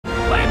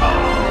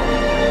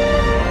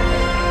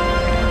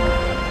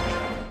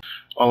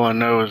All I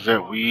know is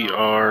that we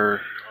are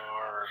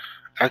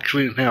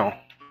actually in hell.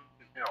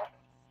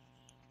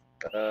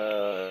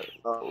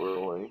 Not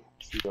really.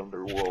 It's the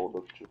underworld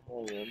of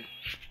Japan.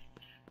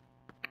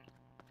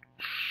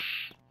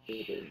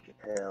 It is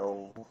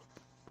hell.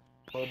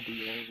 On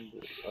the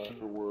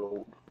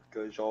underworld,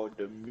 because all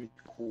the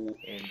mythical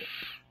and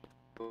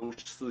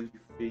ghostly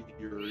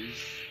figures.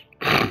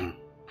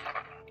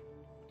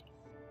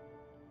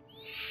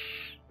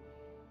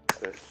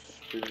 That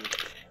spirit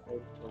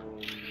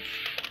headphones.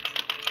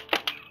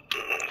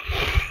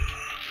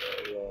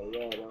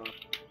 Yada.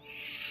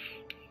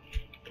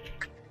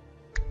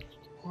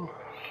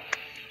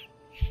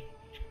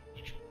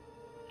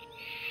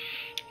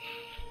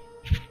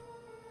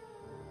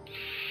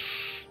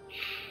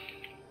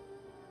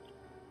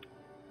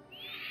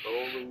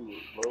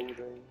 Slowly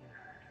loading.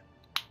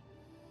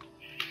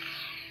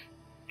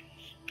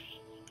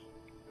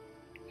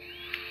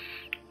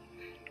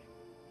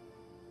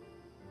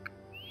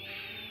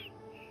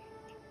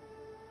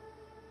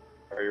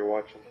 Are you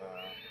watching the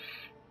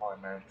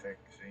climatic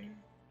scene?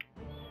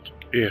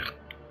 Yeah.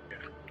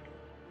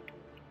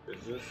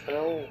 Is this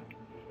hell?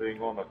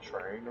 Being on a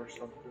train or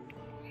something?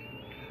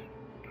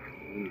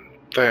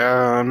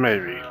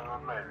 Maybe.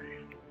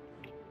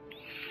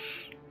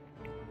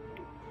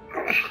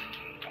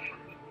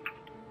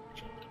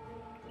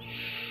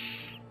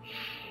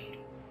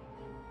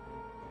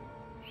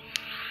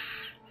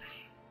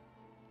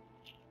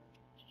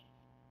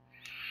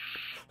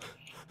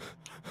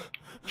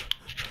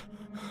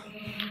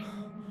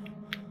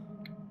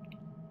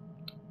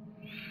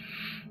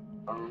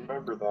 I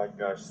remember that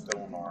guy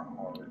still in our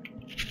heart.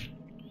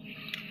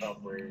 For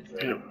some reason.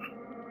 Yep.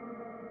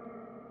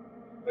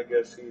 I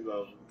guess he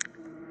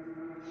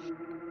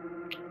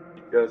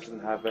doesn't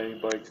have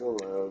anybody to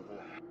love.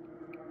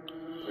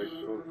 Like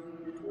those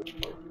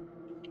people.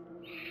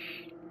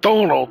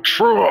 Donald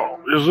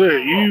Trump, is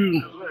that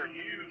you?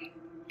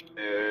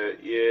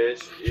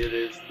 Yes, it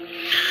is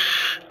me.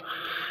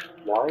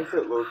 Why does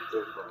it look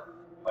different?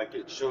 Like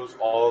it shows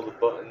all the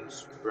buttons,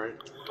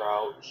 sprint,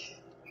 crouch.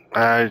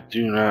 I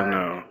do not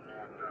know.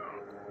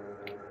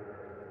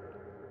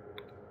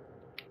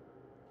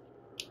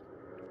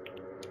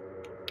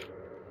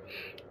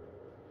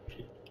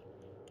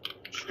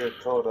 Should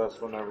have told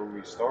us whenever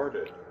we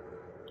started.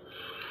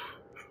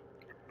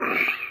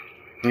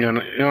 You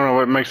know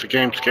what makes the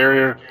game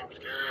scarier?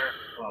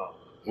 Huh.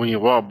 When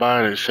you walk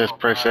by and it says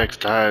press X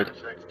to hide.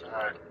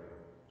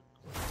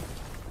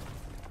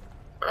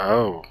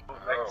 Oh.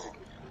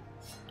 Mexican.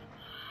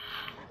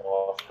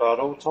 Boss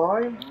battle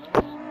time?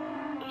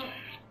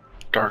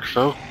 Dark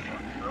Soul?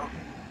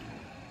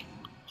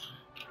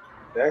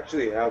 They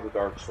actually have a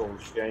Dark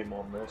Souls game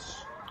on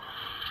this.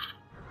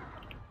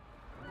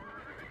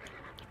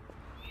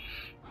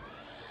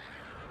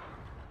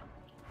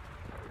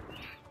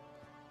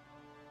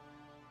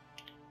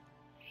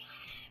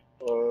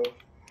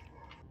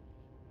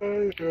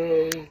 I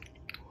know.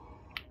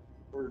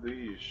 What are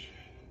these?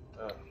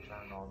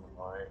 Turn on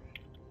the light.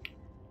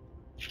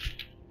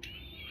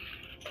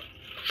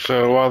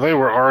 So while they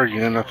were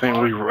arguing, I think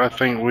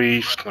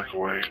we snuck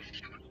away.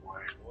 Boy,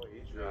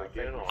 he's really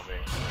getting on me.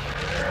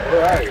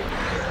 Alright.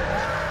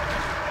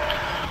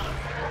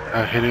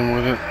 I hit him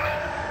with it.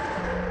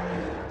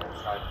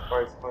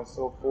 Sacrifice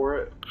myself for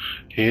it.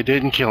 It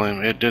didn't kill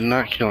him. It did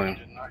not kill him.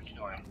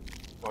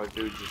 My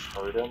dude just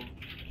hurt him.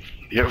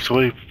 Yep, so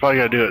we probably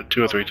gotta do it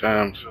 2 or 3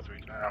 times.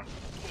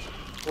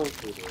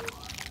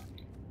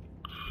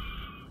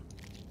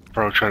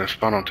 Bro trying to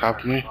spawn on top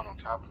of me.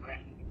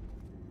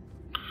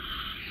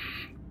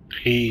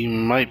 He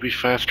might be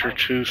faster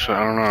too, so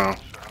I don't know.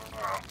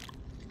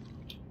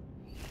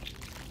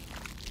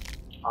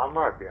 I'm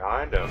right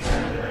behind him.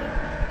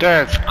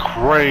 That's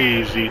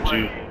crazy,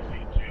 dude.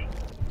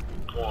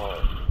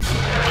 What?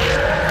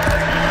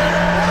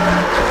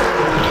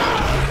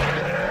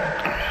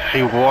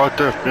 He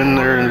walked up in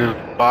there and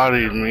just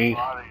bodied me.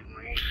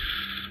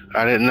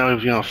 I didn't know he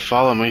was gonna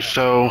follow me,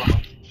 so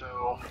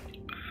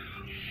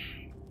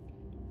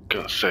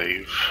gonna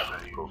save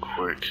real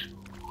quick.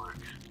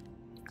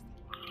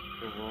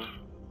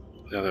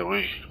 Now that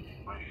we,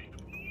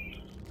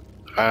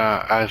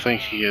 I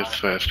think he is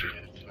faster.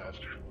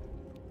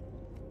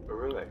 Oh,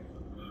 really?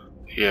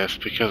 Yes,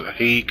 because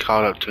he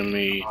caught up to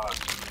me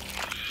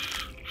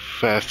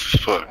fast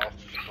as fuck.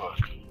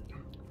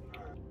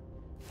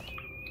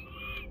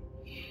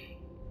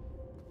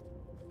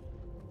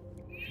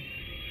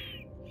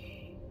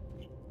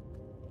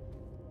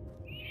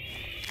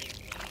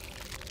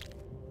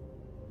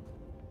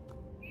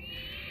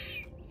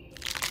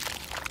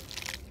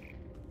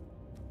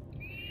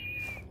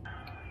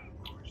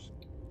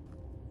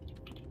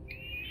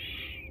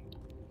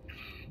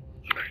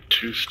 Alright,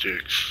 2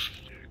 sticks.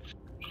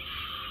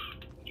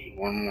 Need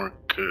 1 more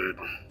good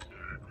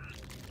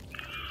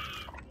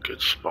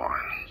spawn.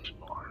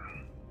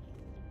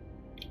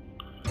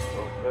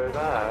 Don't say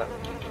that.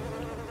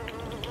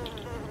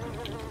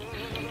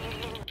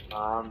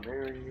 I'm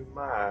hearing you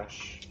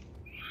mash.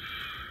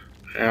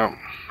 Yep,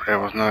 that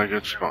was not a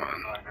good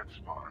spawn.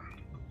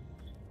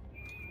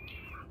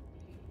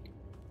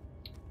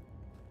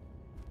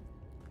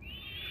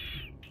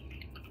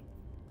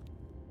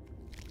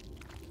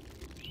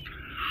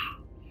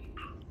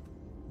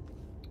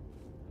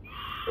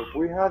 If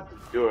we had to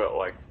do it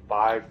like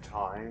 5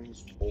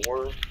 times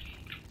more,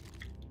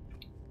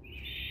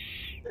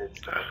 it's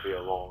gonna be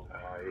a long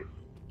night.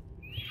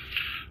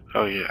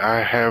 Oh yeah,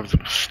 I have the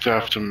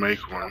stuff to make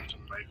one.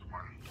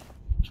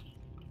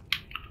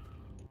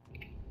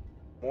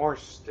 More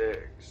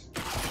sticks.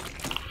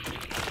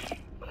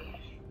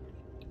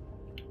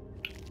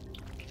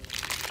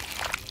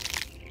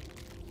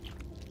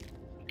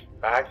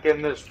 Back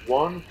in this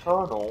one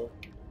tunnel.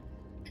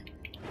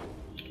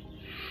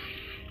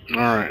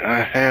 Alright,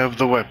 I have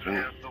the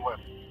weapon.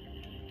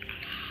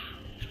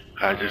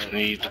 I just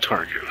need the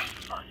target.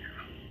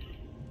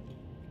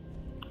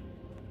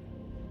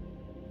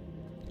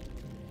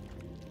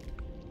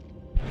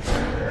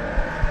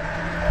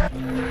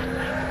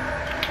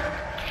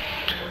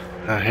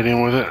 I hit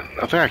him with it.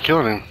 I think I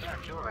killed him.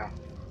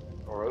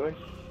 Oh, really?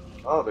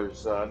 Oh,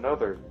 there's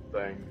another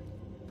thing.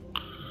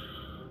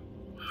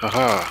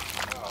 Haha.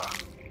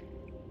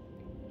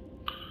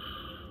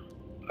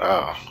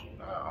 Oh.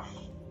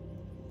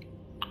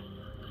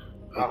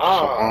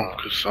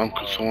 I'm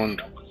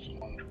concerned.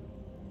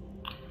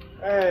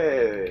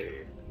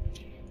 Hey!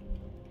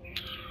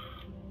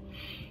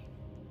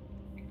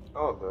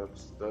 Oh,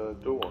 that's the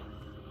door.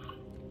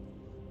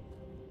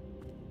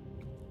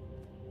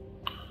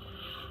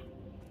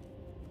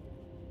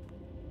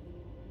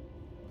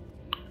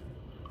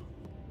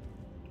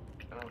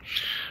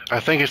 I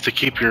think it's to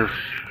keep your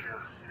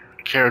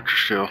character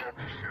still.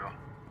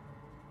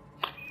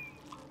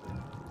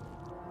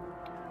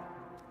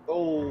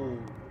 Oh!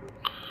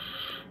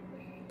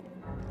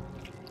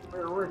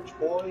 We're rich,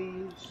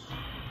 boys!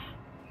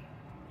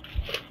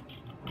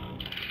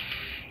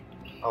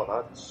 Oh,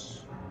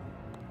 that's...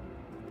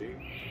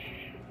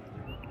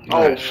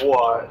 Nice. Oh,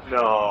 what?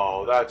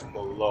 No, that's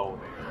baloney.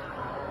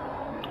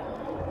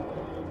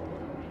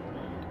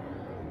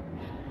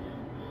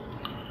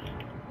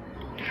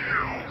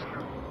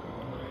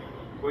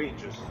 We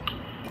just...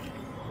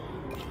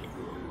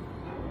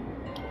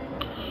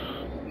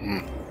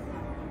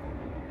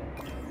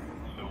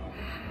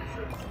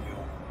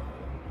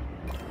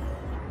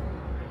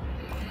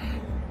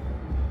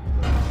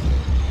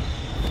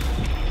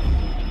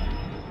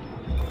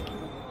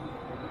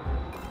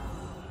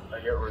 I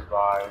get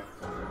revived.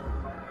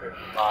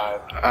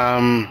 55.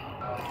 I'm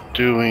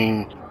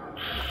doing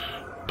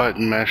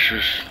button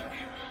mashes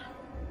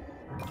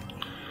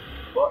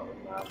Button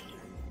mash.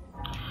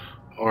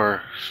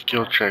 or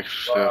skill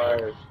checks and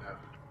stuff.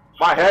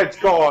 My head's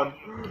gone!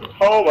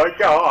 Oh my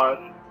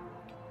god!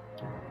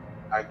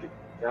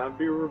 Can I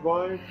be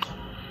revived?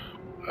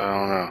 I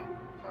don't know.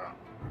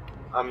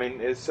 I mean,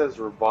 it says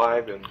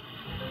revive in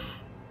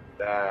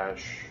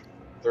dash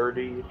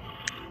 30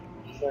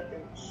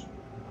 seconds.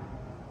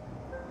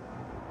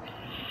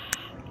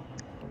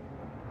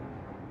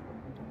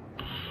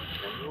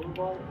 Can you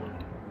revive me?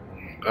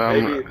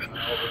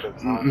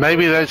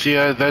 Maybe that's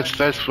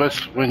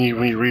that's when you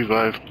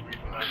revive.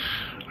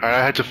 Alright,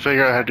 I had to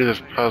figure out how to do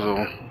this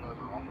puzzle.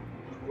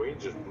 We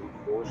just brute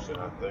force it,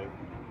 I think.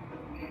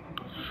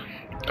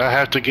 I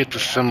have to get the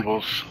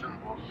symbols.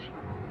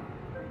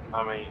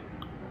 I mean,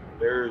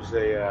 there's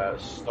a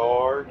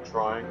star,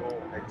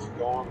 triangle,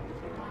 hexagon,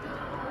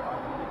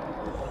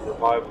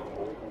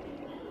 revivable.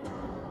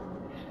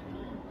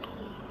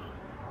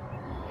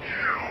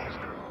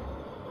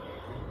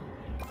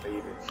 It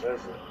even says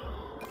it.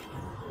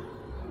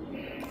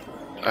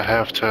 I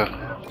have to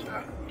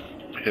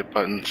hit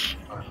buttons.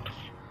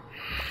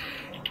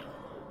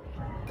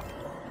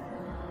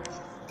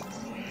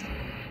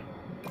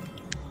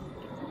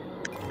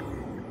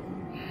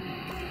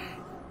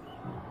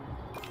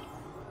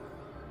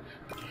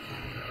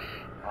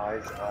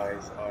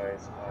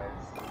 Eyes.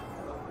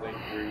 Nothing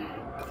green,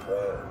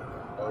 but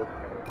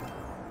okay.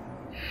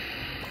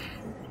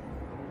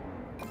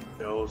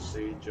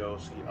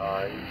 Josie,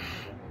 eyes.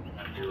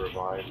 And be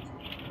revived.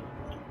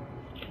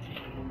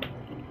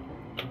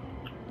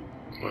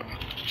 What?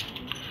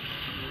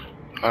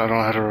 I don't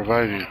know how to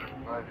revive you.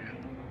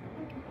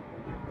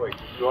 Wait,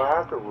 do I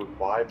have to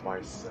revive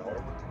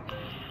myself?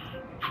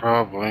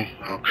 Probably.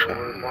 I'm trying.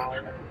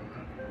 Revive?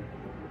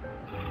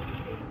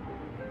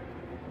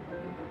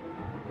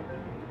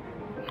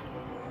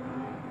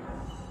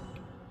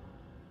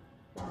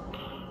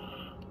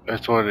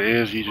 That's what it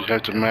is. You just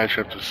have to match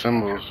up the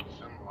symbols.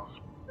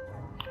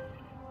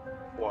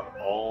 What,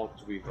 all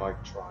to be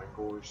like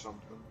triangle or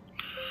something?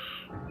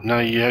 No,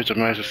 you have to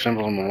match the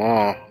symbol on the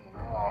wall.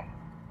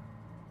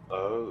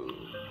 Oh.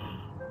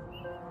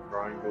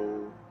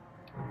 Triangle.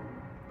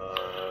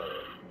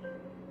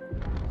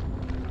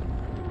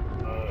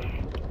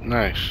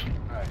 Nice.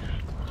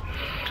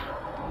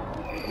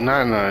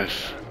 Not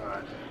nice.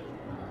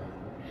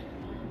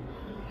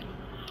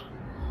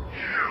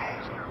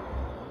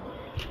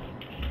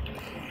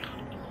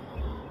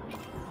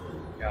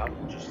 Yeah,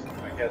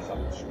 I guess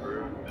I'm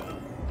screwed now.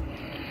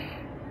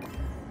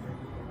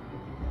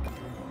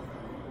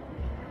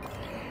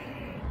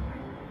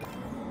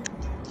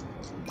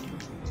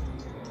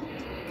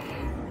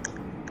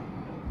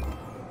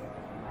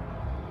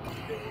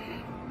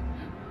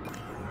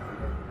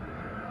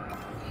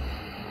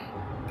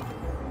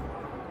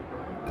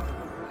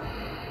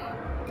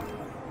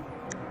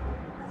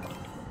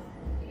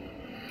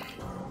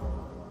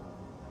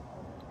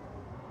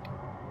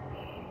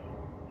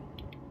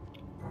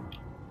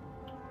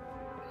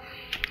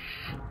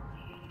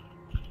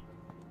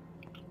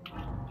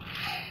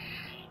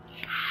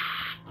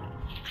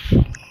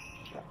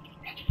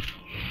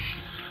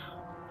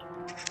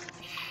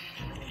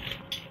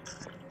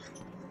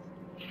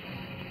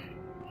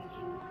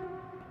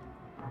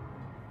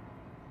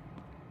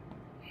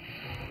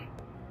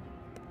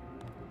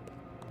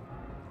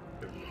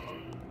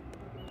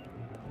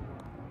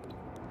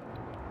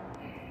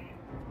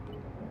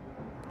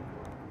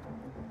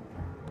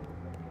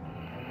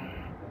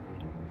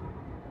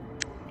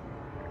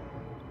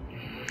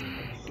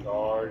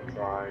 Star,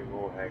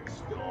 triangle,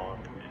 hexagon,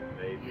 and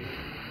maybe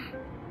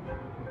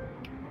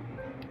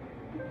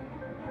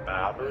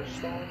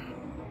Batterstar?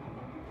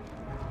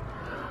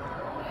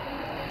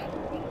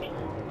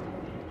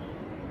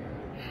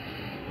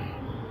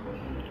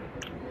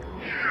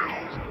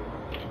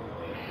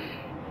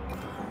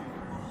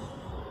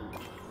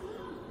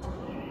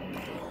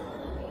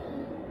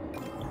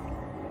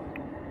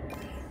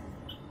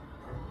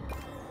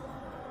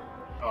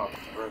 Oh,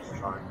 press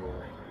triangle.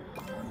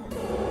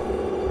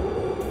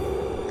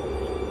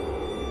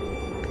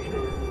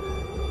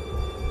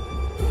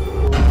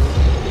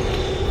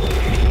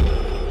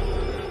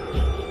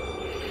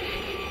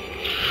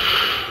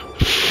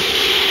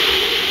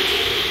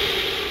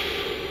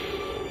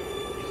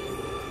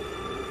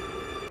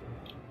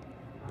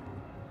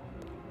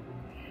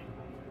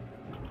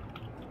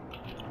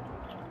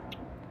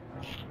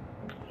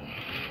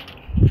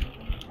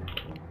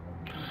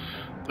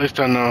 At least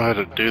I know how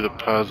to do the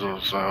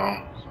puzzles, so.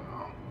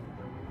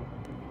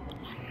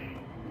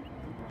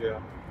 Yeah.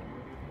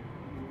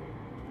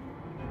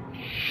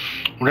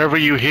 Whenever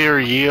you hear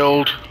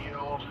yield,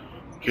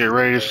 get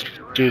ready to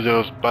do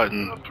those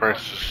button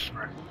presses.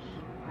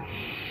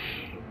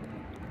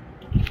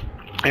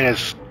 And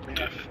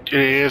it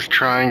is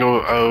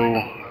triangle O,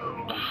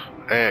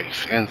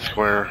 X, and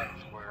square.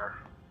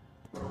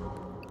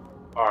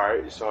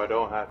 Alright, so I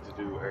don't have to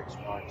do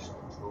Xbox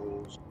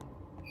controls.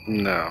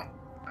 No.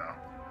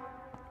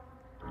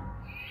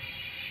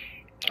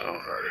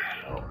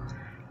 Alright.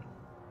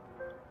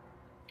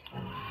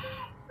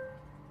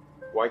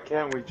 Why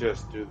can't we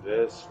just do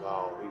this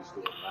while he's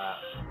doing that?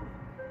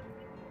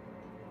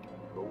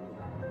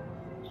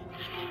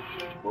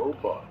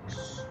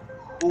 Robux.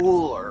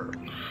 Cooler.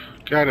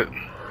 Got it.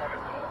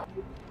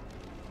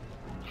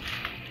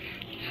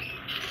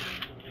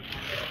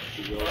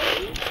 I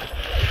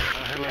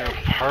had like a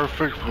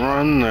perfect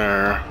run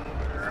there.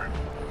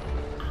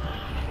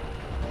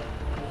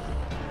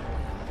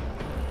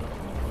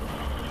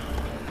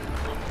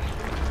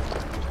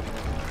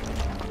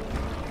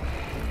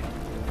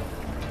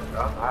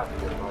 I'm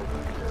happy if I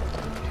can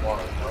get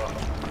water up.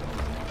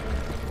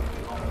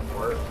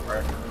 Work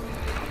record.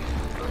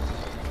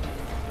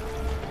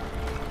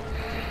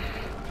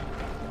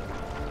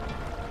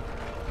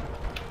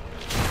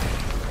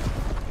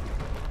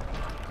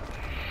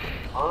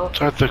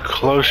 So the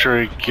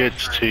closer he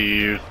gets to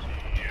you,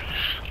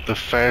 the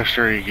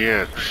faster he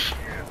gets.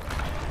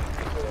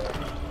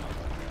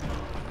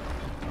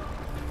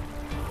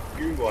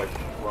 You like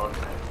run.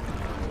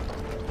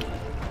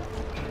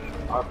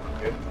 I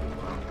forget.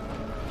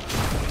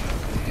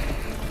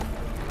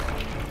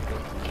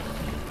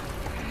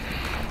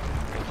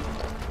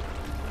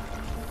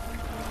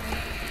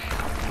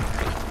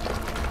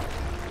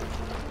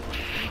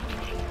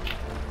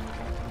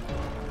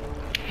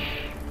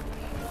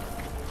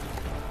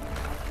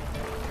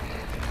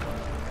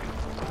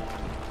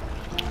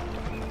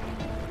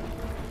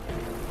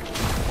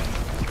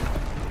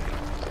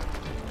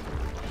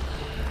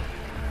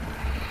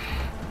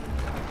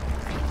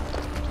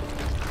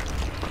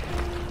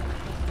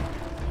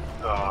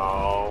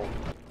 Oh.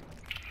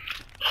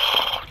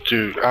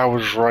 Dude, I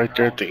was right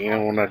there at the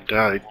end when I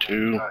died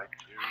too.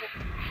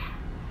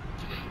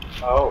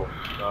 Oh,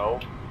 no.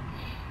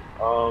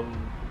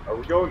 Are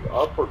we going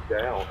up or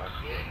down? I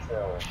can't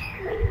tell.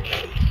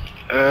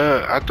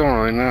 I don't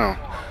really know.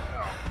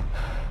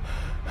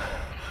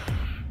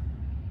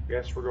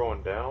 Guess we're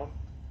going down?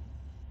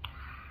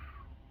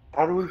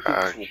 How do we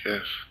I get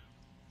guess.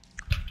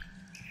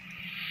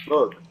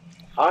 Look,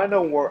 I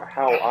know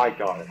how I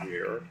got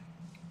here.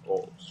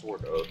 Well,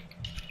 sort of.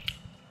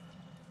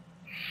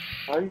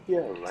 How do you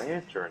get a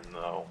lantern,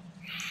 though?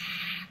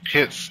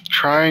 Hit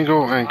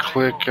triangle and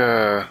click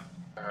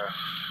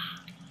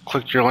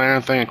click your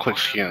lantern thing and click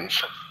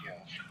skins.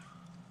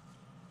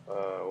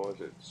 Was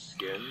it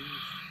skins?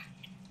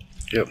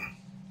 Yep.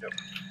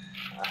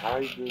 How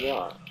do you do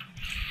that?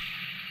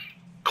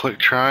 Click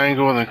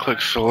triangle and then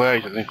click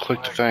select and then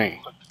click the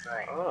thing.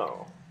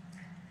 Oh,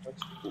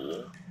 that's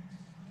cool.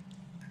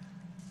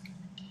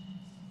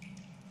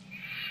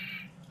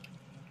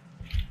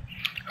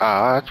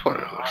 Ah, that's what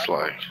it looks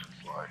like.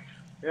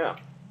 Yeah,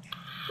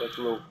 like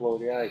a little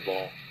floaty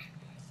eyeball.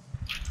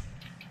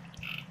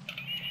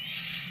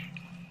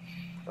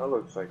 That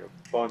looks like a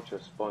bunch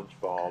of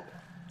SpongeBob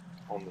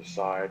on the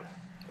side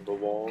of the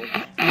walls.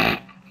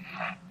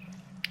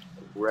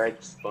 Red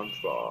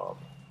SpongeBob.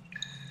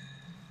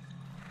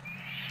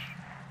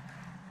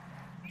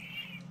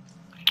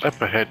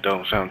 Up ahead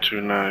don't sound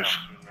too nice.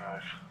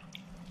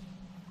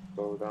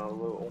 Go down a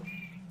little.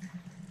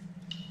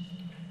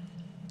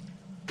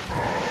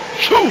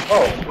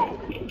 Oh!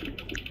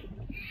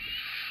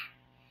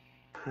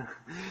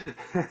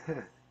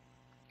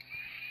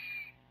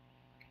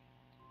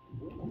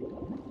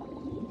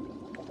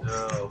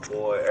 Oh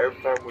boy,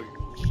 every time we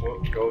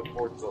go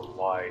towards the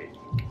light.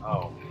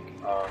 Oh.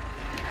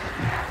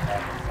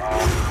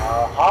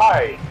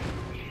 Hi!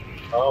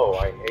 Oh,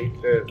 I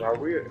hate this.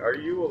 Are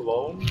you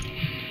alone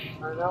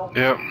right now?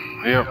 Yep.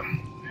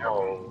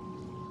 Oh.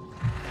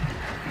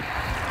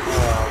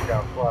 I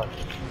got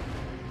flashed.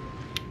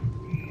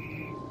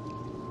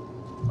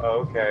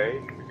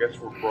 Okay, I guess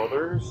we're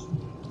brothers.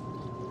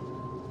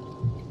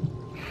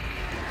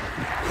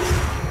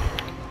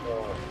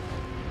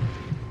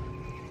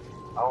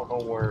 I don't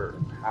know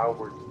how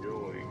we're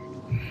doing.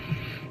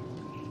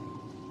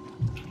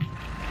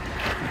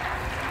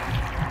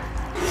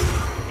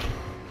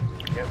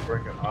 I can't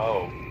bring it.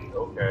 Oh,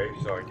 okay.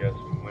 So I guess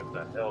we went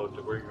to hell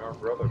to bring our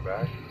brother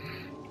back.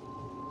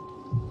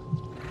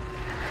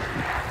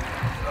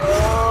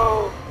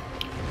 Oh!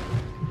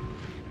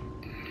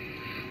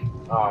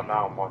 Oh,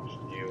 now I'm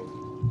watching you.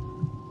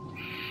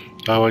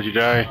 Oh, would you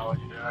die?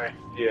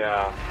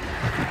 Yeah.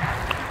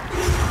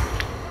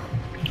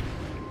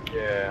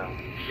 Yeah.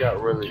 You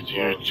got really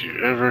close. Did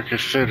you ever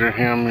consider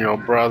him your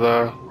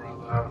brother?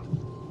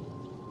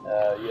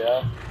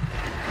 Yeah.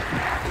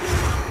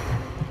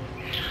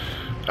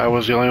 I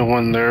was the only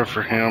one there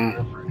for him.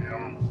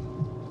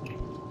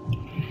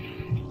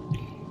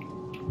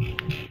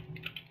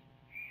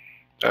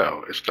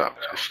 Oh, it stopped.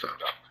 It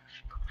stopped.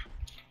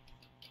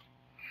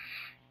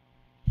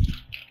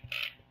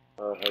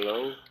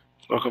 Hello?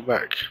 Welcome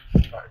back.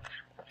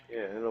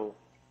 Yeah, hello.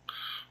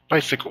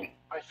 Bicycle.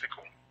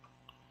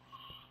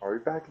 Are we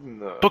back in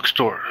the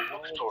Bookstore.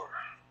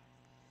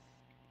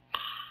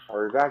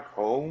 Are we back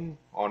home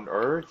on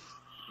Earth,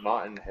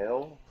 not in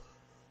hell?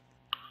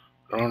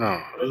 Oh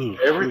no. Ooh,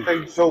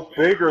 Everything's so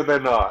bigger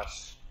than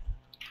us.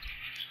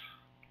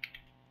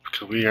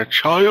 Could we are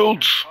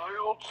childs?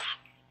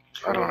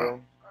 I don't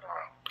know.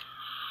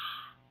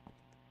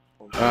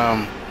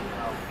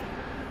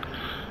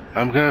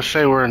 I'm gonna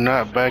say we're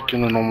not back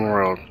in the normal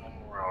world.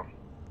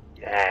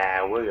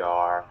 Yeah, we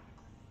are.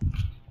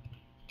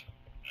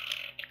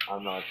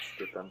 I'm not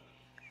skipping.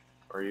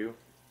 Are you?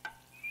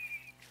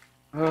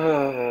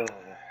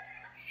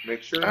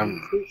 Make sure your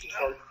dishes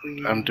are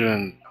clean. I'm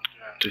doing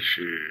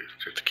dishes,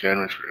 just the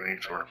cabinets for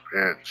any sort of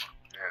pets.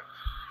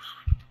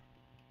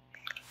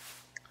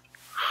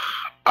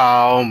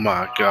 Oh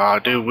my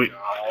god, dude, we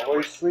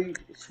always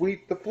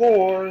sweep the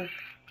floor.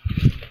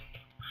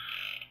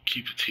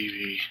 keep the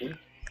TV.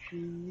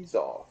 She's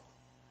off.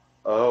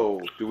 Oh,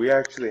 do we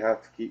actually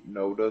have to keep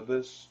note of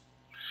this?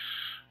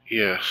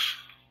 Yes.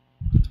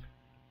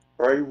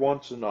 Pray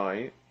once a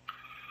night.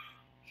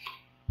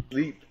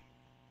 Sleep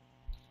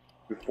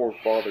before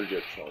father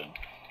gets home.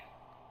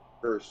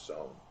 First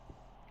son.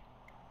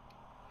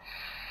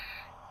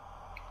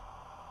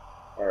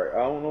 Alright, I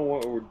don't know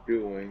what we're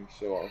doing,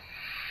 so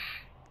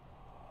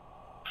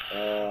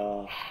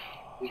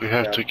we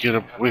have to get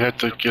a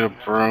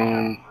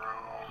broom,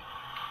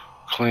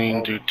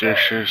 clean, do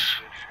dishes.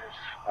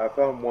 I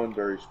found one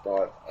dirty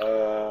spot.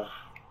 I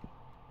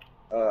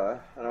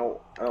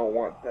don't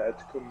want Dad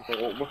to come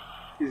home.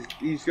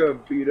 He's gonna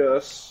beat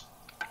us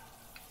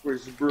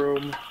with his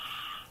broom.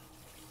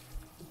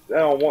 I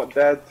don't want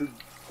Dad to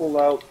pull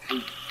out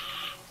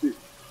the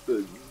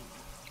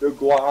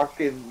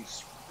Glock and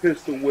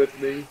pistol with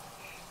me.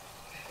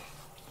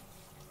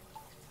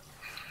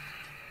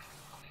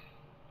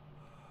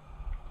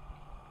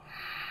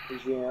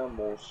 These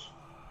animals.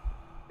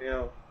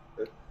 Yeah.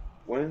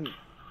 When,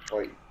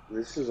 like,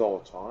 this is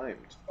all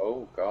timed.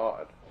 Oh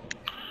God.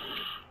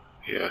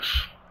 Yes.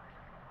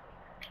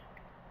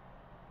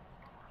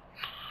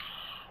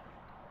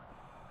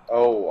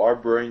 Oh, our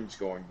brain's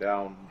going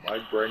down. My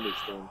brain is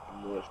going to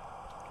mush.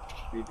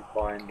 Need to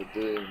find the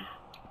broom.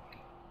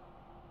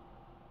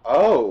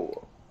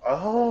 Oh,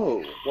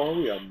 what are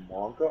we, a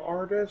manga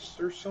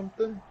artist or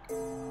something?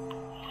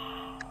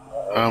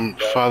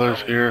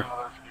 Father's here.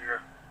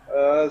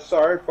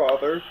 Sorry,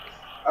 Father.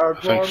 I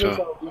promise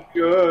so. I'll be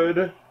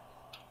good.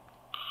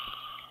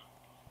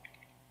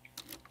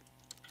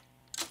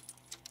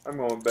 I'm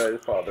going to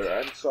bed, Father.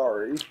 I'm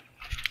sorry.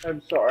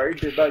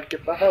 Did I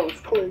get the house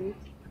clean?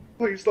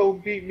 Please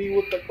don't beat me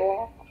with the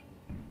Glock.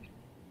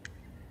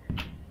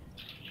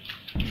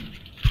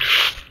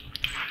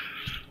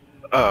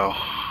 Oh.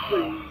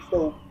 Please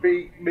don't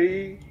beat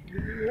me.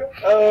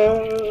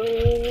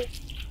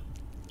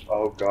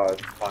 Oh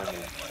God,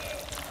 finally.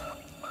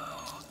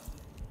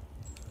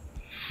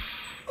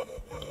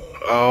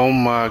 Oh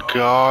my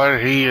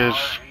God, he is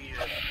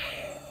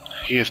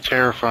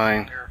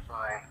terrifying.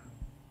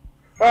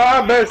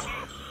 I miss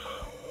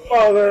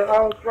Father.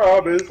 I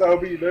promise I'll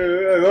be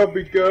there. I'll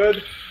be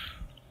good.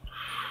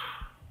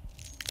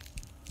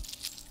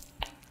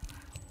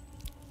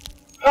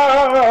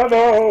 Oh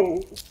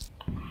no.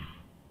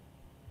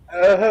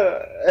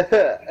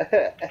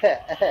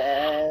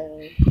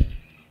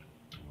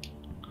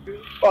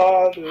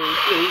 Father,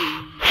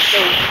 please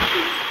don't.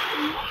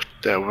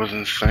 That was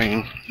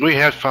insane. We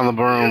have found the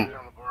broom.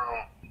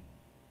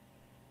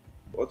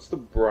 What's the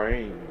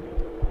brain?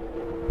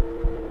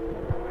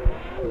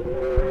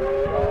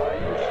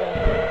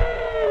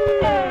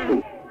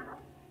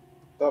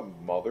 The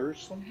mother or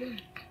something?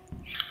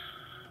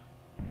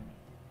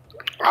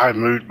 I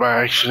moved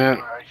by accident.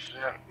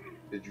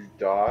 Did you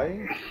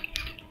die?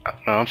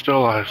 No, I'm still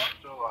alive.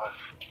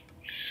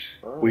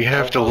 We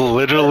have to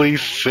literally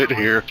sit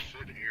here.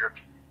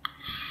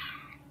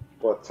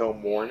 What, till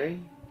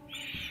morning?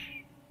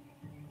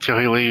 Till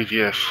he leaves,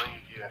 yes.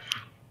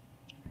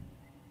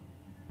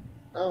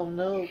 Oh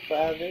no,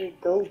 Father,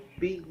 don't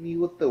beat me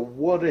with the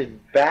wooden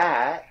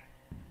bat.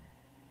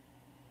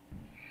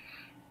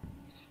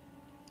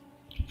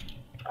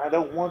 I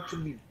don't want to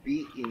be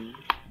beaten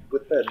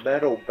with that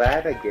metal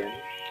bat again.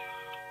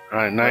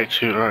 Alright, night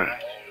 2,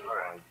 alright. Oh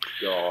my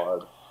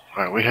god.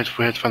 Alright, we had to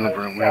find the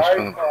broom. We have to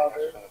find the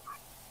broom.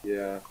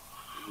 Yeah.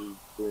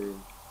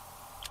 Broom.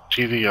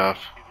 TV off.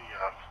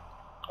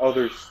 Oh,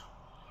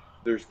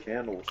 there's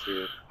candles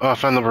here. Oh, I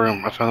found the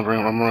broom. I'm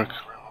gonna...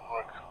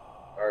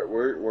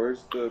 Alright,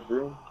 where's the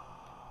broom?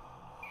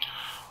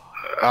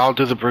 I'll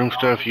do the broom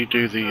stuff, you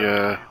do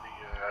the,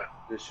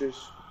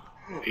 Dishes?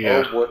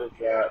 yeah. Oh, what is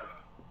that?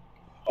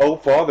 Oh,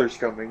 Father's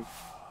coming.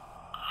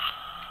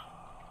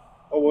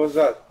 Oh, what was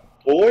that?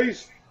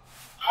 Boys?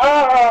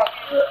 Ah!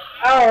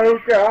 Oh,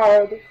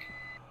 God!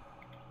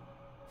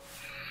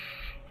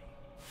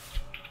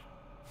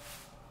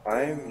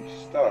 I'm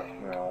stuck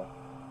now.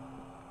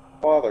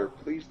 Father,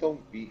 please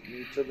don't beat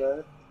me to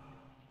that.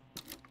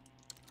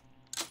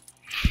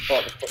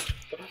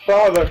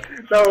 Father,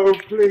 no,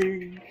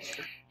 please.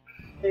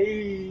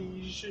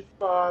 Please,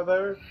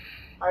 Father.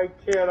 I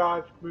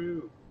cannot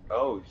move.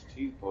 Oh, he's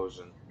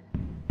T-posing.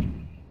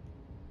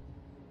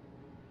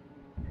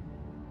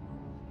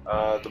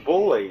 The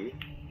bully.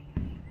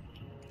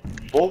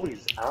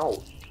 Bully's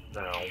out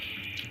now.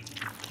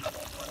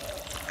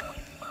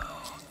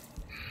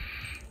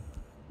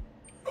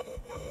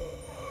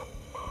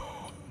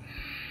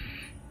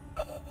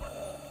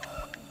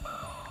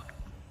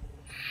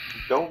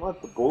 Don't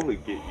let the bully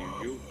get you.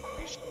 You'll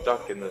be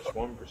stuck in this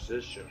one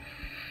position.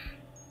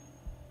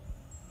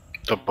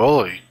 The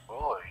bully?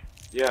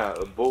 Yeah,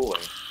 a bully.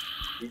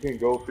 You can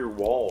go through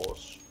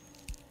walls.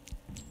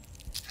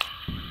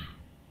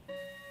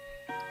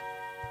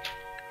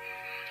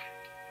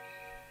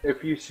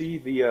 If you see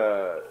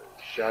the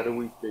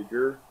shadowy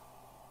figure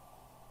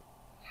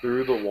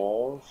through the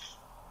walls,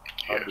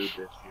 I'll do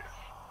this.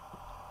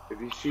 If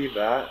you see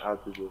that, I'll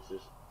do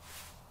this.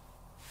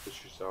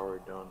 This is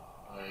already done.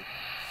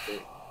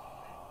 Okay.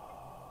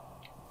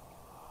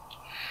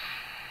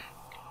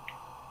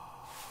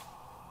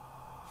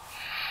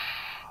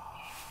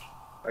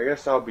 I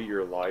guess I'll be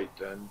your light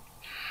then.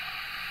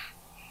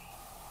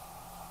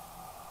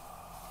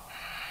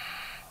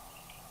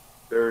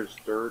 There's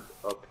dirt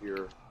up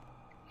here.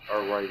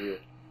 Or right here.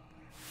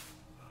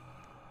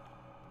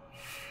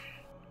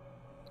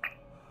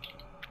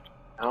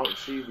 I don't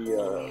see the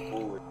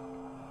bully.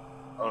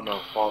 Oh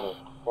no,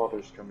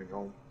 Father's coming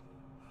home.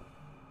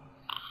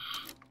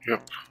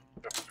 Yep.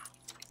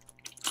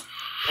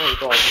 Oh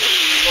god.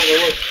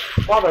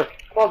 Father,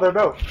 Father,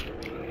 no!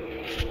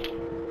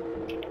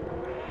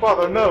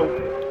 Father, no!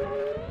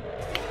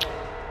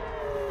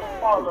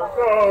 Father,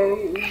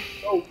 no!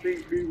 Don't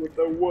beat me with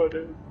the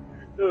wooden.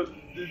 This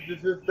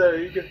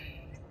thing.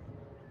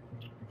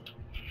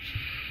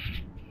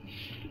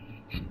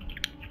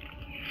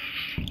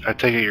 I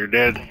take it you're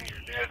dead?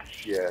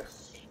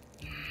 Yes.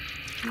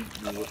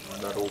 Beat me with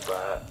a metal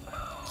bat.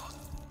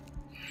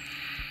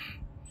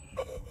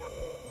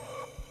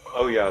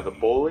 Oh yeah, the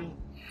bully?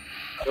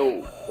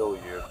 He'll kill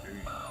you if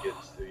he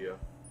gets to you.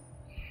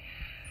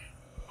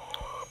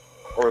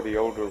 Or the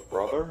older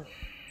brother?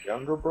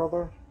 Younger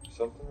brother?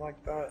 Something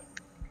like that?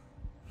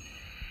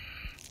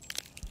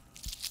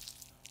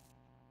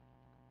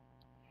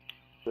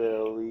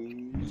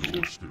 Billy.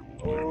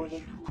 Oh,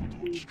 the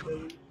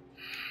Billy.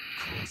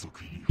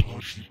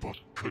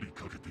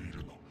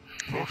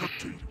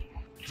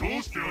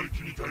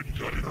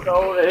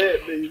 Don't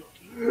hit me.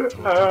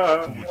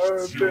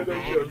 I've been a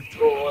good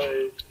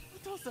boy.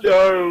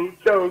 No,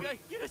 don't.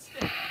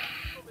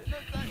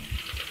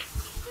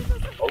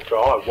 Oh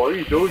god, what are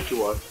you doing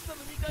to us?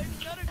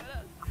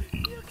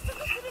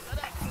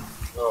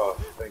 Oh,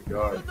 thank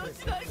god.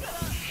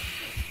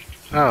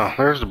 Oh,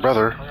 there's the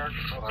brother.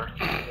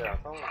 Yeah.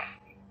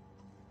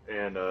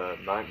 And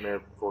Nightmare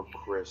Before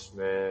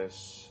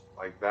Christmas,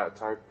 like that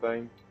type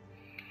thing.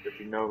 If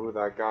you know who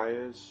that guy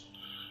is.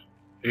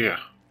 Yeah.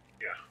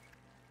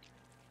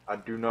 I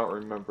do not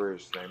remember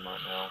his name right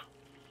now.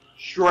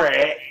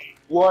 Shrek!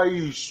 Why are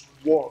you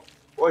swamp?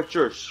 What's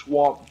your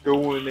swamp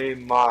doing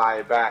in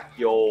my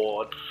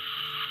backyard?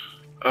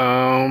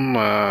 Oh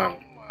my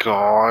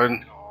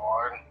god.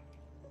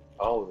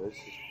 Oh, this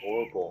is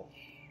horrible.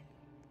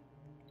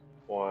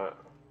 What?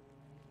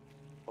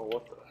 Oh,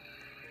 what the?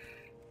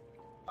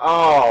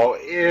 Oh,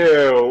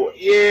 ew,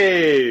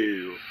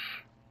 ew.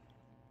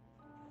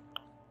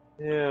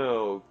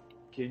 Ew.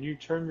 Can you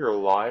turn your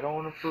light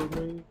on for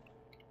me?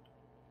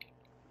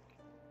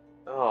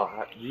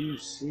 Oh, do you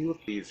see what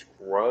these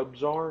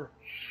grubs are?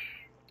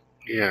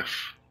 Yes.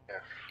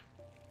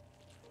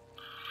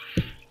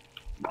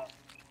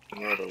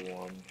 Another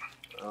one.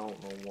 I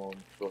don't know what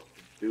I'm supposed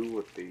to do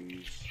with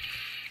these.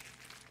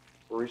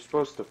 Were we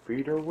supposed to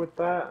feed her with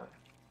that?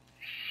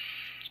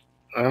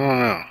 I don't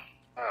know.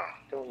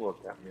 Don't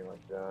look at me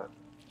like that.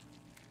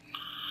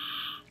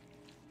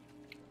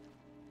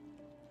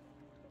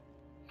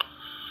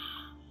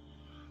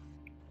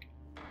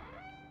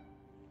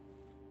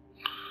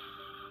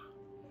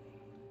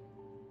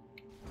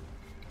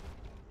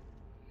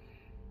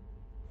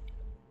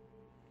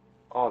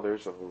 Oh,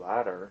 there's a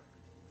ladder.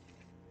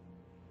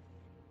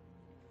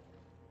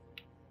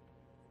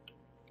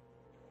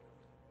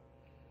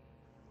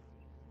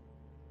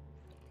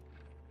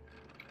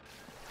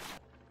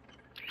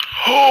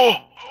 Oh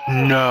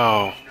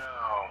no!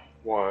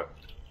 What?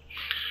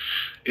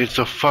 It's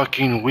a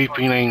fucking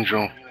weeping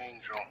angel.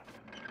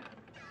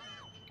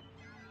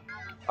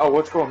 Oh,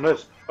 what's going on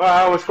this?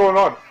 Ah, what's going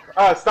on?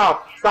 Ah,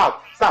 stop!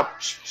 Stop! Stop!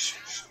 Shh, shh,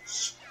 shh,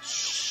 shh,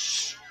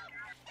 shh.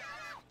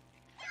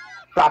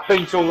 Stop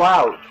being so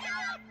loud!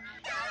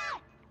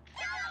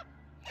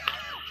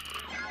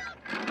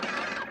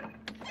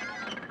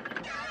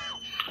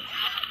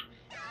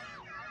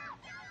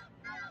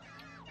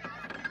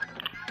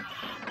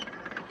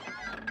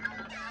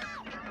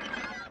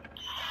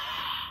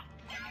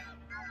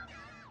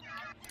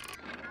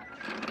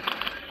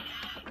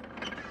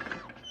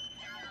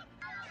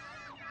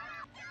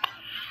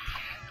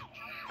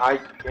 I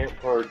can't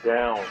put her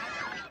down.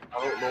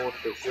 I don't know what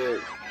this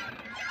is.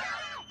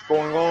 What's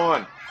going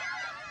on?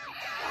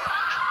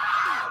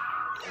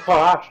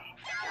 Ah!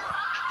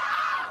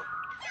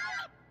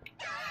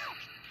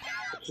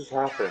 What just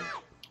happened?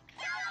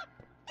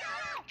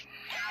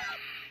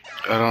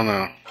 I don't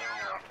know.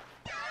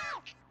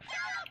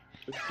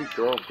 Where'd the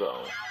girl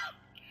go?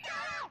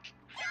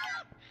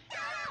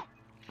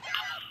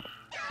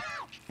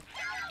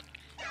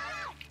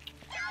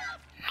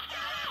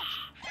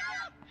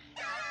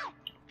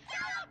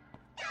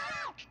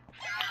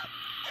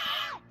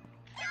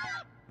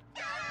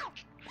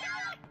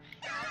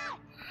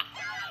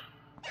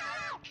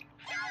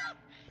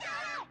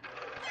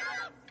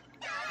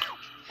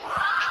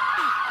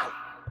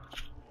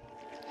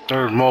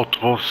 There's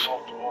multiples.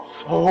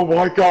 Oh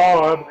my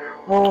god!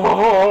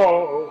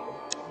 Oh!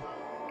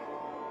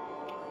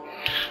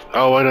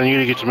 Oh, wait on you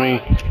to get to me.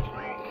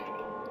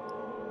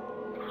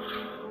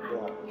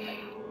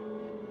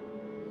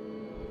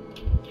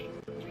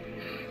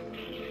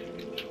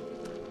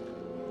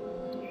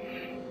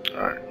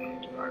 Alright.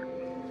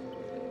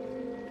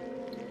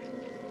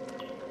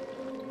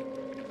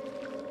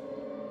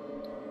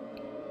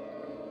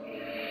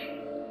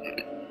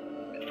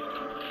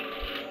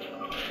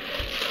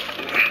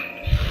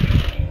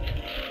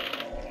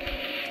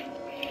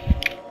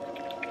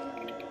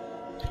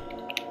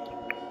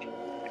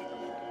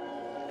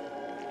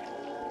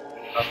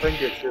 I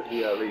think it should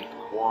be at least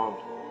one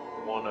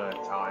at a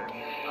time.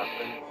 I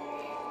think.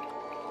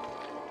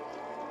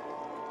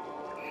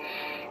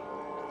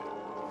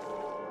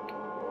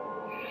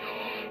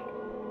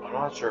 I'm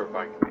not sure if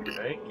I can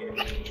make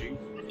it. Jesus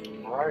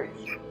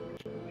Christ.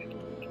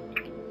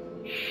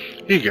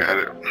 You got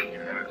it.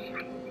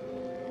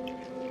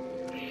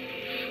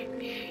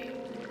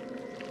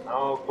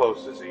 How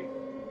close is he?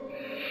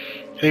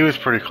 He was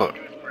pretty close.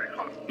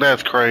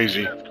 That's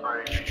crazy. Yeah,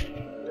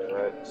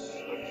 that's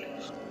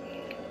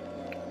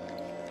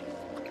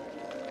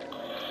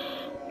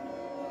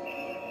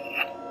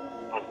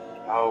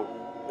oh,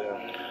 yeah.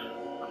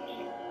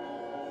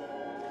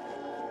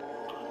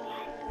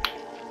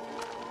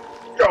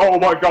 Oh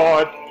my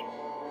god!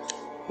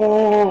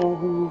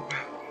 Oh!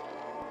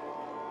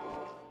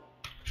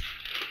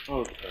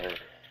 Okay.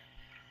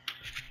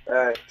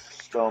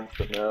 That's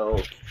something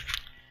else.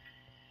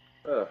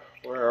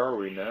 Where are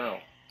we now?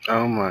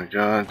 Oh my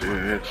god,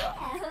 dude. It's...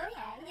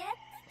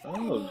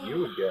 Oh,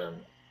 you again.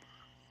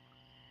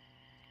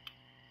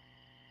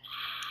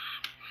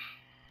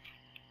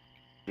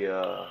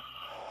 Yeah.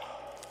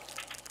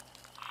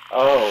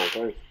 Oh,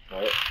 there's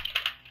right.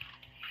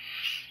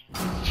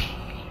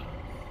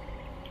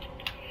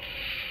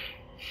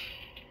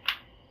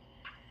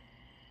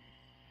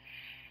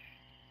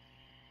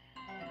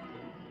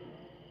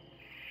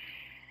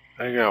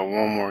 I got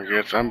one more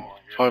guess. I'm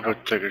probably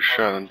about to take a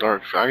shot in the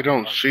dark. I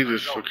don't see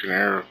this fucking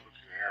arrow.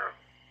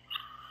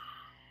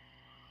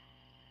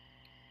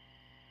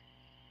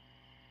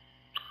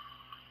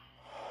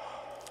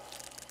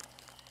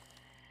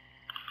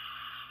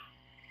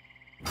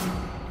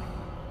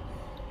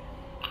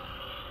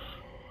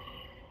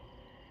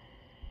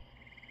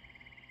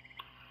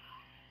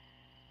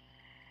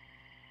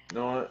 You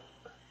know what?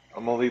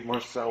 I'm gonna leave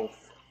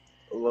myself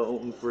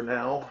alone for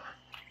now.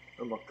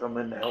 I'm gonna come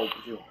in to help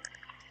you.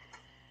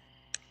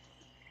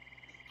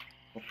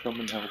 I'll come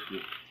and help you.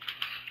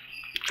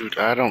 Dude,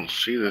 I don't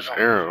see this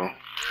arrow.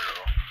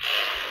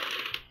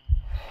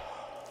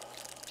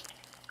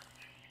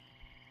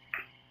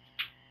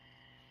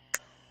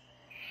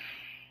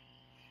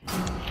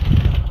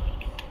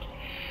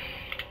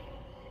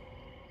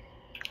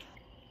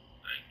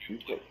 You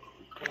take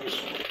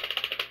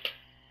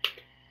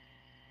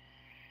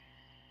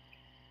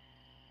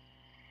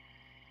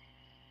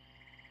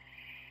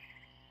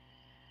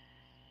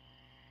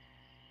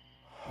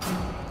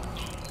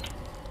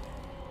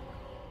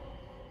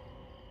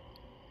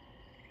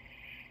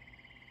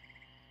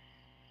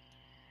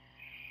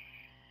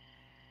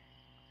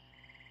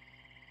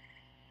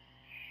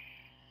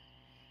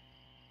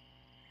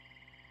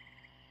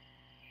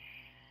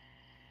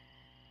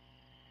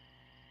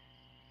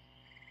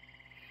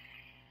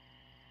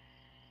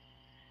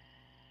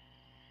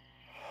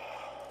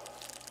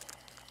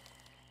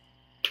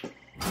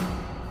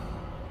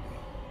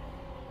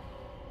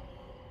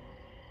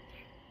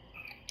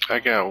I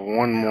got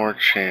one more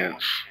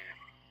chance.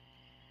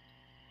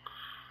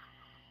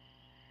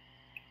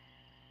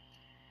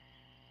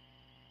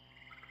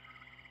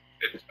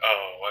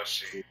 Oh, I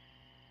see.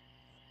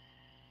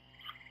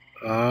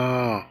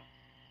 Oh.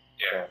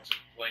 Yeah, it's in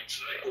plain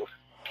sight.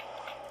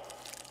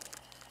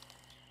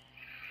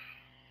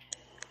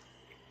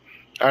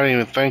 I didn't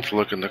even think to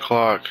look at the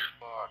clock.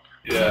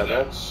 Yeah,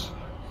 that's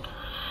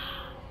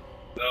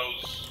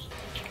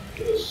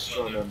the son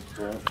southern.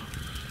 imprint.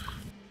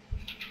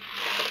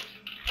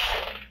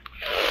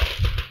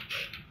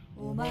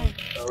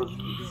 That was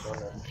the son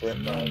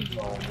imprint on his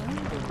phone.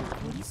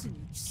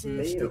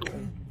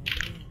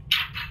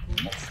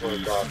 I swear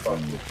to God, fuck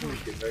this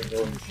freaking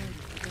English.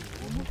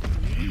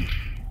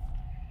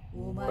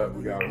 But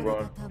we gotta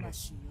run.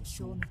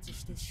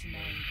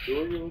 Who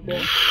are you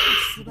again?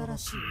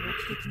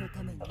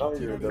 I know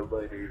you're the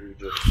lady who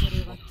just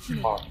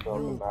popped up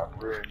in that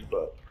room,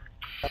 but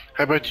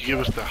How about you give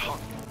us the hot?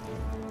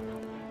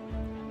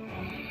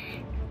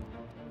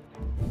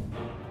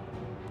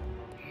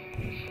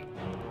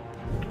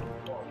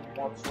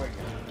 one swing.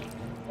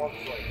 One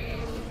swing.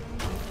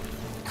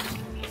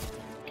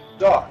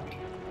 Duck!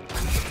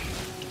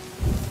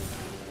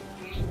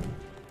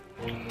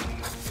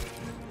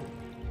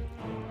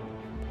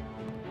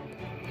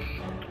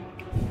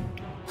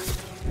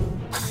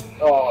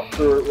 Oh,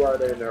 threw it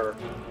right in there.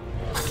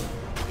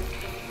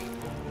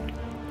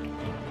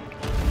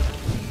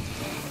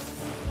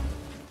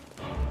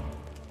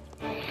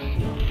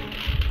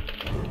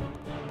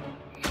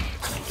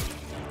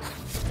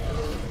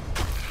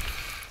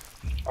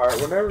 Alright,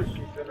 whenever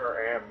she's in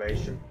her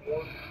animation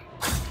form,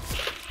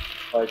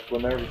 like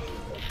whenever she's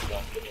like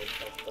jumping or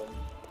something.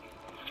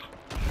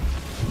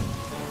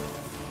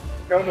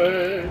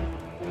 Coming!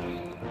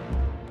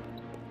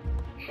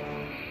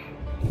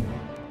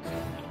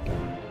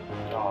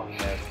 Oh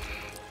man.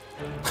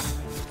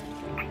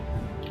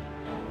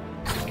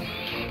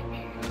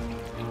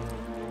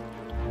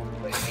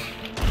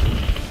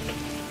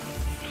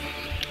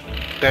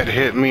 That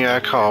hit me. I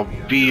call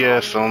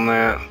BS on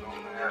that.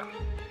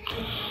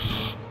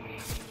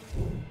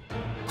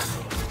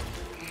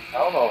 I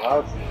don't know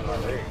how she's not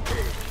hitting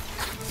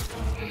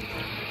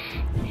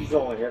me. She's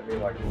only hit me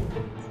like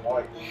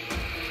twice.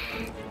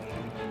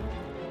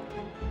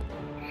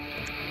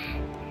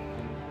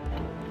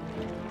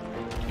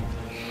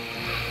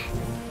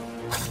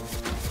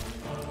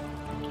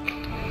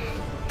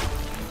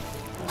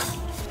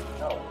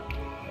 No.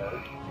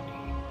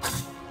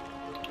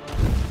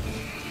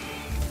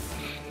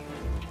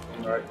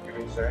 Alright, give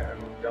me a second.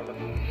 I'm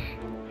coming.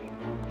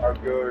 How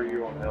good are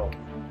you on health?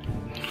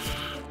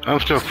 I'm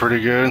still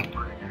pretty good.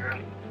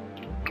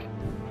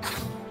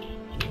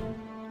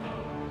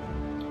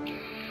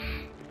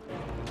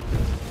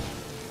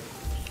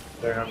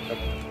 There, I'm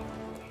coming.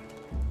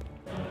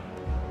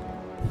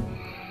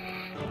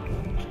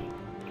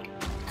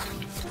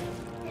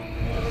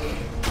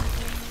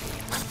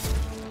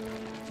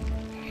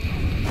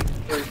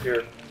 Right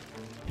here.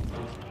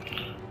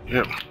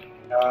 Yep.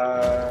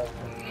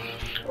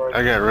 Right.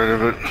 I got rid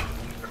of it.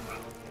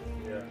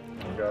 Yeah,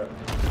 you got it.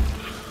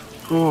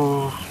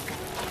 Ooh.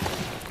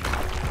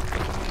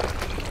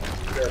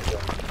 Careful.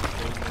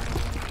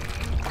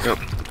 Yep.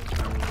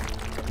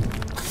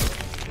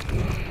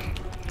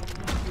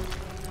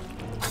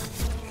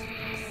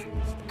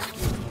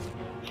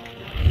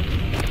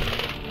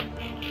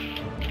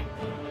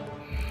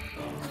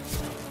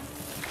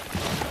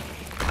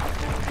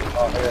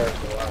 Oh, there's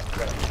the last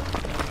guy.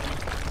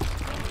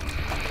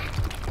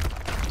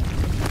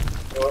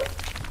 What?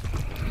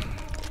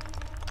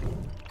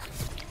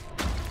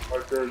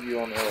 Where are you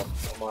on health?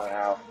 On my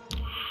half.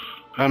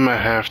 I might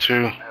have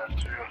to.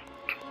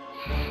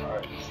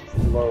 Alright,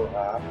 she's below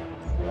half.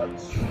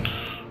 That's sort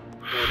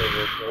of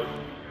okay.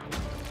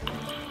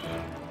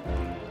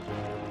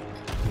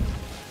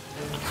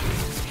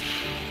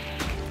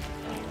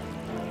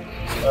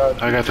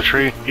 I got the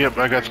tree. Yep,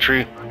 I got the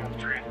tree.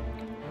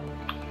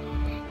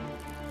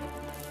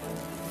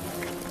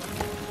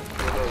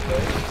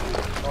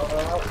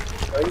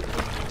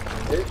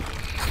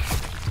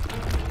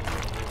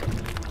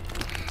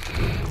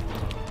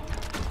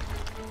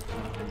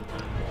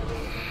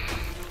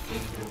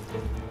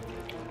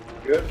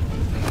 Good?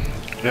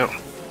 Yep.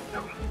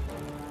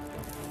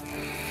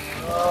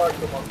 Oh,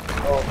 come on.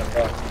 Oh my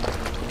god.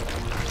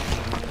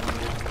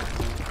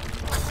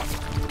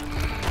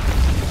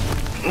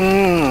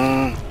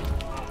 Mmm.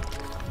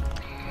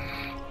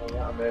 Oh,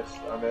 yeah, I missed.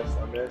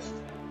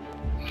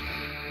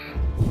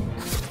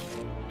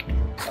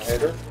 I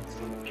hit her.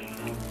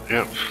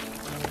 Yep.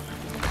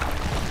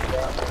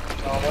 Yeah,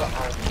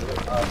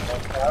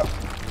 one tap.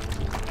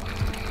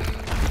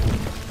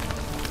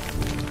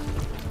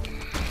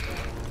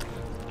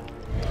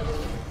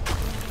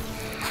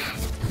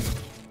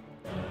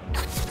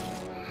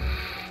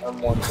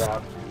 I'm one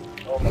tap.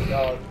 Oh my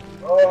god.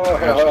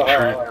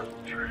 Oh,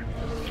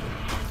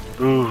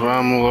 Ooh,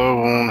 I'm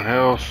low on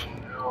health.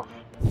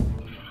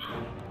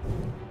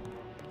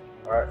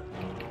 alright.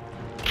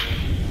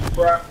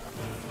 Crap.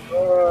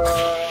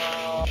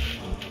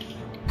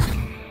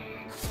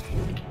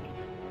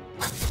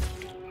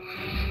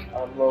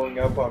 I'm loading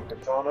up on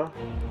katana.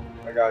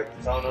 I got a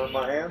katana in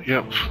my hand.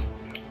 Yep.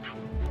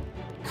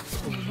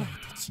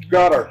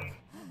 Got her.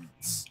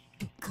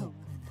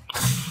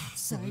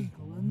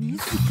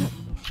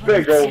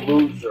 Big old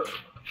loser.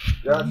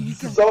 That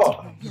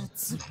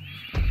sucks.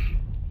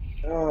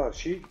 Oh,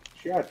 she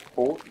had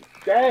 4.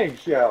 Dang,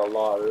 she had a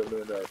lot of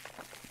them in that.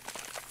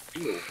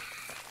 Ew.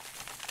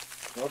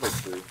 Another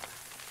 2.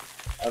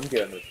 I'm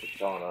getting a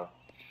katana.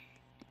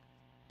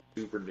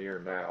 Super near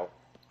now.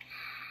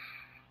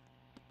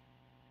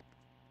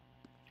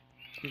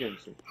 I'm getting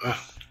some.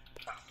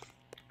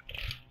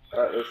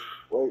 Alright, let's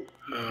wait.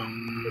 Let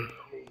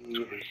me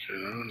Over get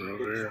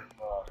here.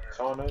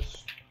 some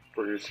katanas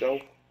for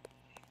yourself.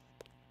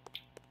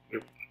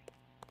 Yep.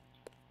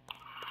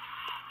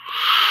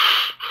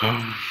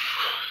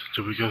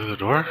 Did we go to the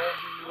door?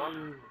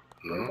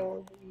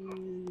 No.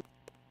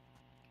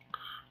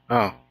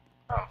 Oh.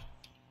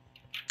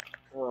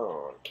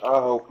 Oh, I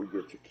hope we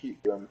get to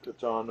keep them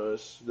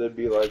katanas. They'd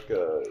be like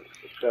a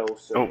they'll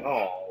say,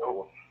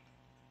 oh,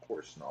 of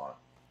course not.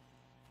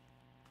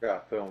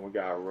 Got a feeling we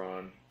gotta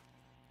run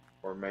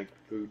or make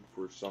food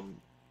for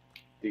some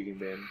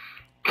demon.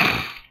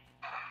 That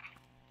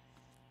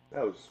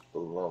was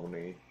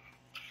baloney.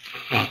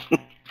 That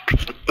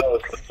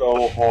was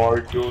so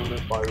hard doing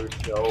it by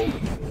yourself.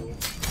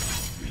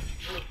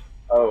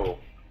 Oh.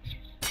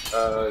 Is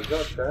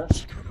that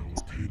that?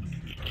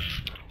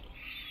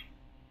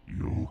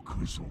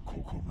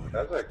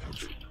 That's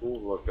actually cool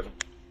looking.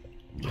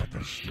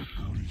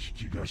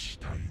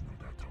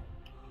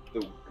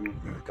 The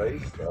goofy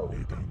face though.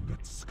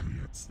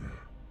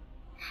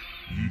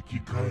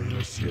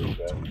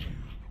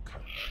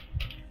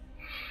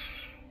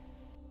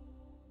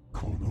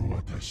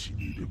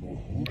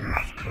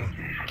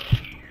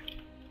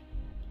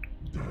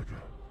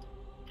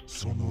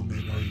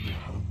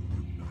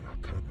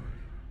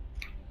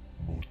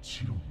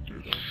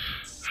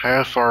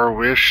 Half our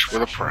wish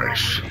with a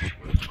price.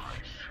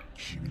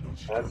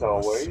 As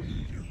always.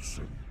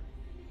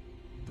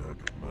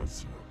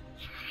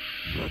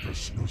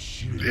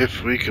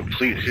 If we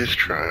complete his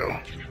trial.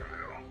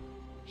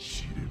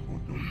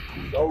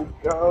 Go,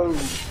 go!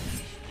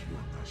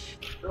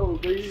 Go,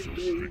 leave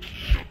me!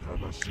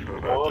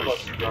 All of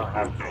us are gonna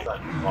have to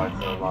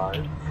sacrifice our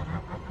lives.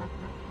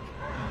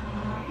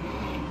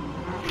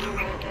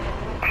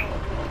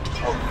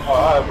 Oh,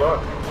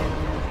 run!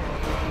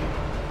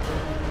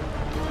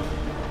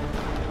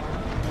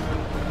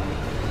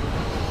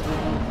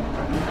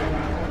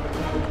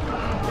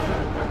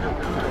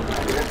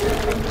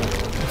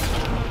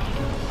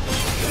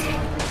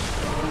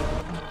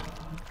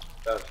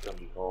 That's gonna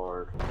be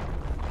hard.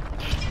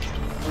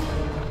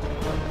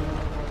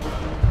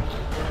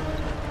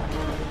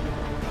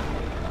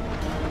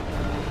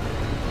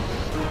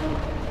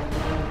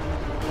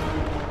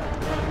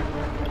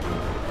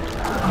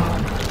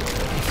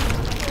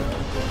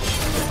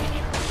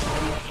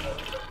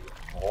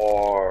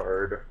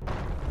 Hard.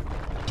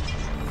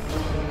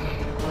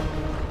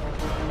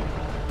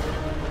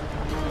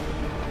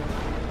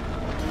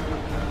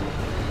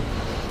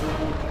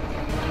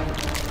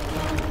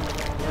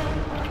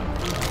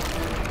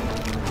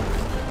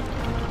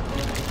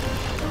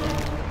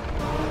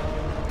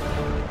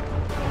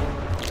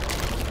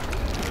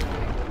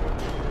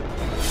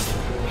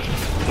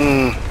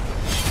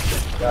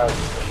 That's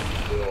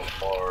real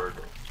hard.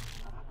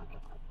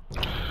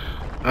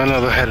 I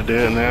know they had to do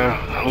it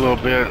now, a little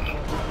bit.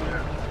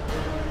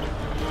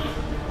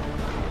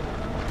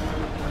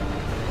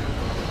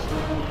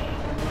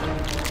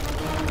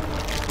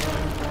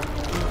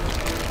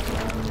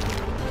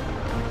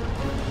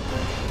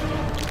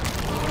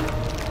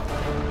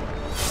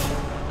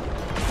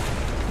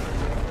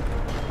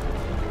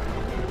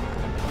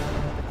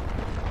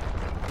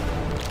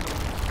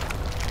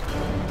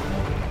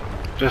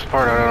 This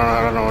part,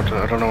 I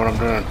don't know what I'm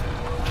doing.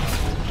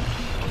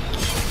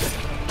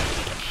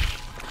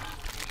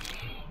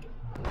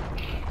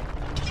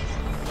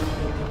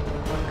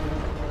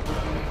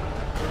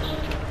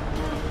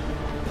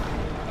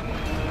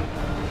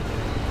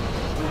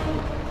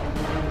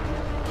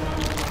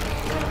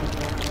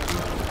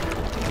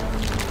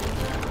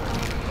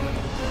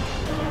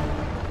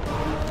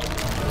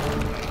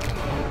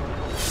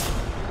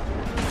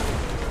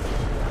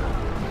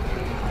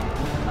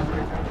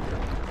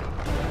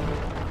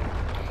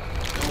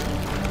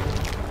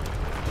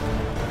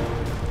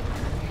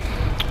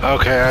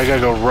 Okay, I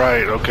gotta go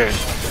right. Okay,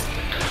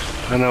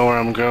 I know where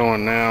I'm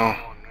going now.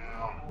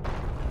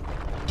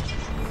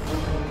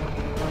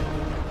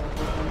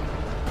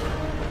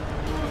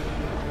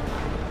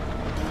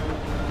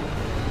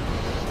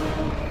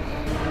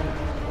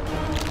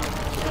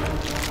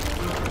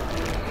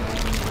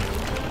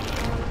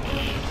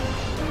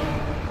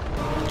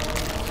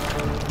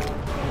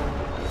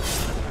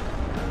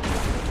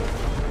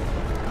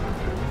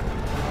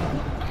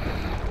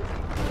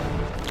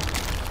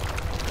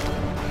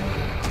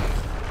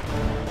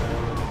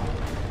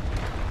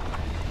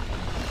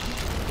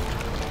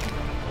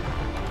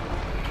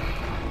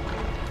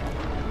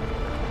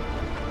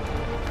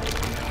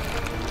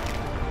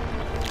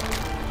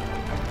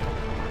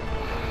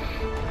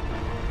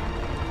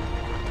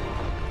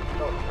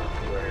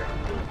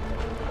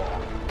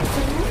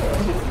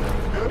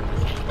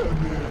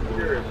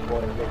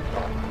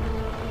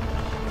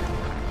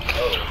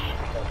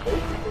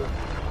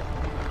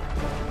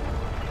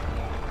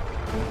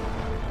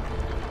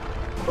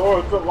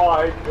 was a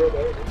lie,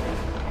 brother.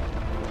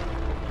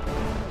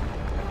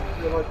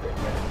 You're like a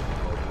man.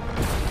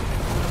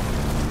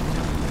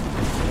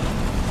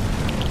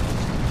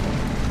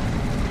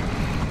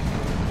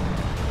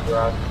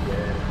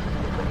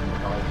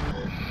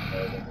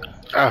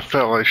 I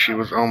felt like she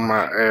was on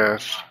my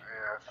ass.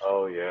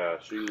 Oh yeah,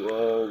 she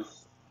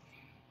was.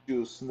 She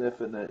was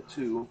sniffing it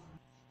too.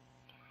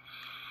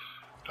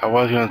 I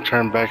was gonna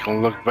turn back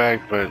and look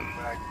back, but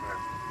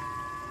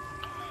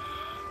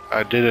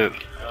I did it.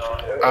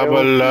 I'm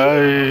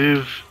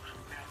alive.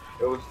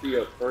 It was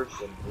the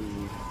person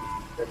who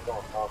kept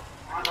on talking.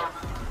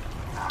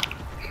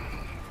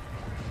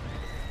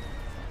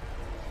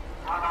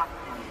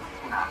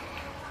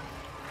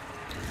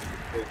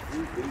 If you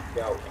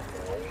leak out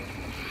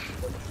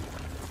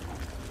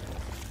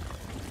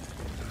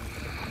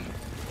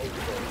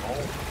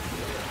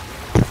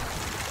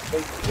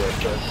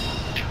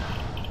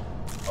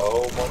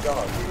oh my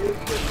god, he is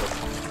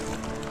different.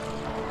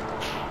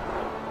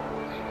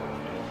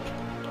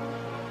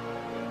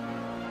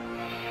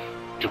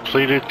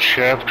 Completed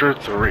chapter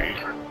 3.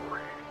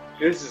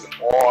 This is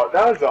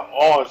that is an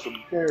awesome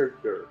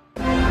character.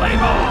 Play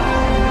ball!